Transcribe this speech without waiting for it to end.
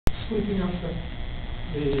sweeping up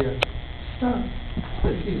the stuff.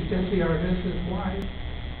 But she's Debbie Artist's wife,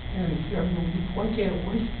 and why can't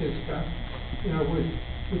waste this stuff? You know, we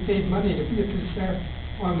paid money to get this stuff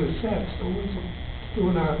on the set, so what's it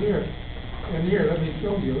doing out here? And here, let me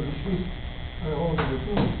show you. And she's holding the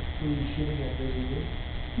phone. Were you shooting at Busy Week?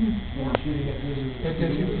 Were you shooting at Busy Week?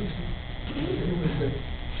 It was,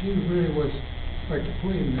 she really was like the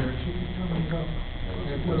queen there. She could come and go.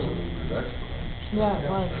 Yeah, it was.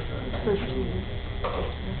 First season.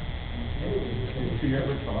 Did you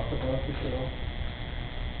ever talk about the show?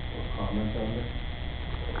 Or comment on it?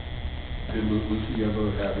 Did Lucy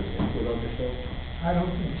ever have an input on the show? I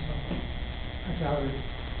don't think so. I doubt it.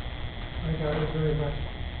 I doubt it very much.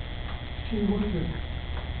 She wasn't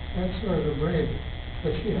that sort of a brave,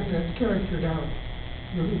 but she had that character down.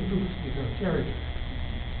 Lucy's a character.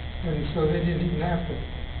 And so they didn't even have to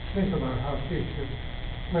think about how she should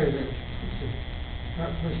play that person.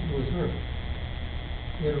 That person was her.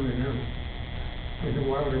 Literally her. In the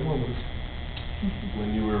wilder moments.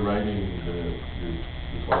 When you were writing the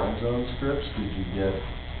Twilight Zone scripts,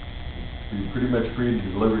 were you pretty much free to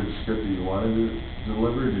deliver the script that you wanted to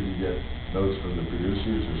deliver, or did you get notes from the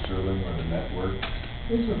producers or Sterling or the network?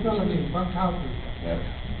 This is a fellow named Buck Halpern. Yeah.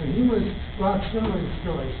 And he was Rod Sterling's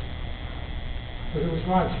choice. But it was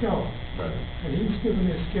Rod's show. Right. And he was given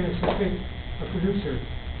his chance to pick a producer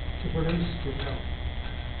to produce the show.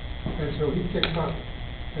 And so he picked Buck.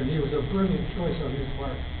 And he was a brilliant choice on his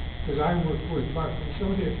part. Because I worked with Buck, and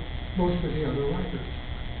so did most of the other writers.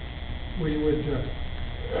 We would,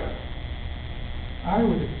 I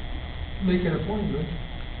would make an appointment,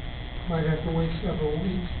 might have to wait several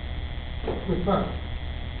weeks, with Buck.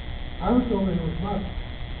 I would go in with Buck,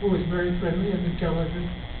 who was very friendly and intelligent,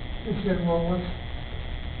 and said, well,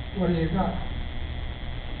 what do you got?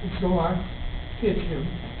 And so I pitched him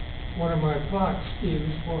one of my plot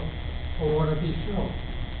schemes for a wannabe show,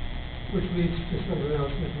 which leads to something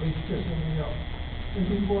else, which leads to something else. And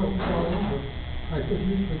before it was all over, I could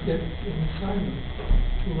usually get an assignment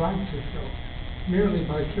to write the show, merely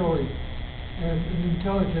by showing an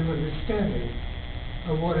intelligent understanding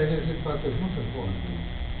of what it is that Buck is looking for.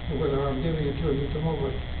 And whether I'm giving it to him at the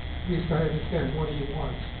moment, at least I understand what he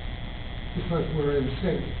wants, because we're in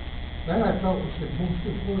sync. That I felt was the most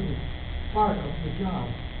important part of the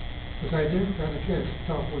job, because I never got a chance to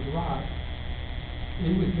talk with Rod.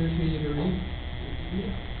 He was busy either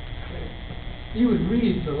he would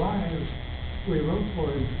read the lines we wrote for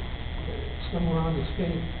him somewhere on the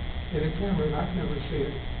stage in a camera, and I'd never see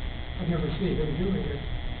it. I'd never see him doing it.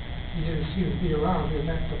 He didn't seem to be around in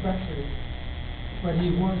that capacity. But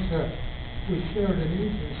he was, we shared an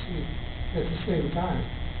agency at the same time.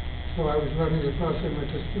 So I was running across him at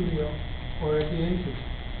the studio or at the agency.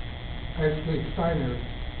 Actually, Steiner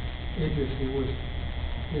agency was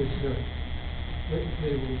his,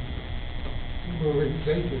 they were his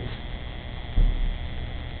agents.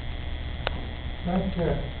 That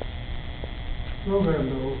program,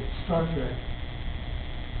 though, Star Trek,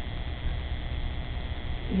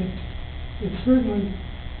 it certainly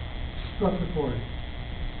struck a chord.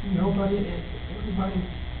 Everybody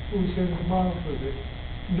who was involved with it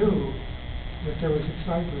knew that there was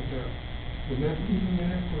excitement there. And that even the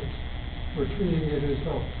networks were treating it as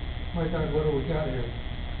though, my God, what do we got here?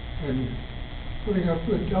 And putting up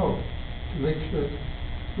good dough to make sure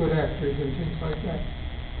good actors and things like that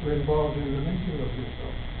were involved in the making of this show.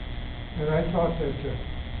 And I thought that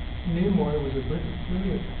Nimoy was a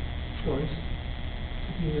brilliant choice to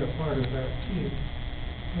be a part of that team.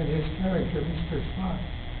 And his character, Mr. Spock,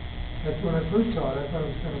 that's when I first saw it, I thought it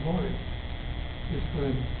was kind of boring. Just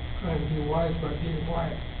trying to be wise by being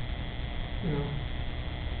quiet. You know,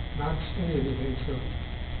 not say anything, so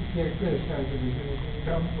you can't criticize if there's anything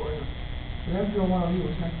dumb going on. But after a while, he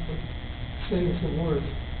was actually saying some words.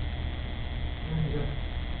 And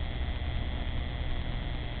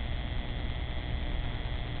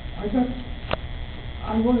I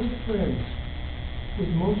was friends with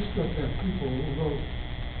most of the people who wrote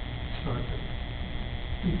Star Trek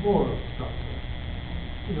before Star Trek.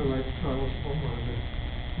 You know, like Charles Beaumont and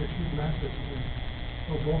Richard Matheson,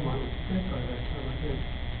 or Beaumont was dead by that time again.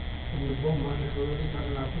 And the Beaumont never really got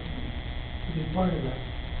an opportunity to be part of that.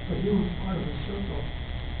 But he was part of a circle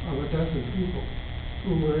of a dozen people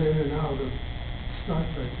who were in and out of Star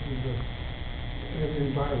Trek and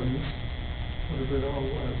environments, whatever it all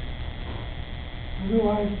was. You know,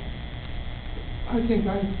 I think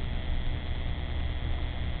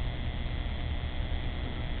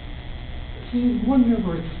see, one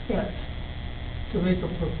never expects to make a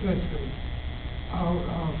profession out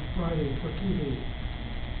of writing for TV.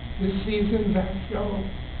 This season, that show,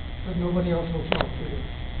 but nobody else will talk to you.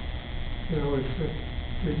 that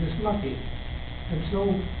you're just lucky. And so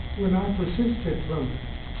when I persisted from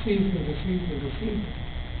season to season to season,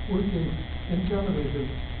 working in television,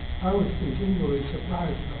 I was continually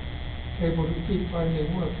surprised, able to keep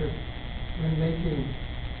finding work and making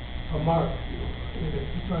a mark in it,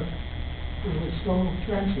 because it was so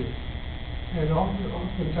transient. And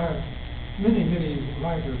oftentimes, many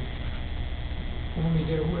writers only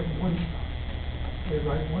get away with one stuff. They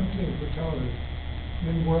write one thing for television. And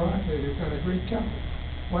then where are they? They've got a great talent.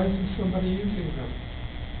 Why isn't somebody using them?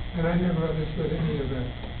 And I never understood any of the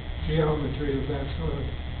geometry of that sort of,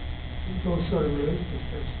 those sort of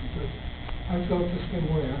relationships, because I felt the same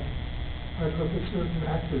way. I'd look at certain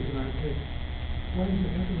actors and I'd think, why is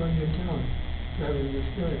everybody in town having this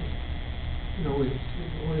guy? You know,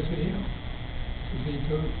 where's the him? Is he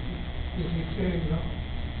good? Is he saying no?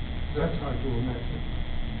 That's hard to imagine.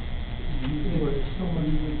 Anyway, it's so much.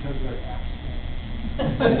 Because they're absent.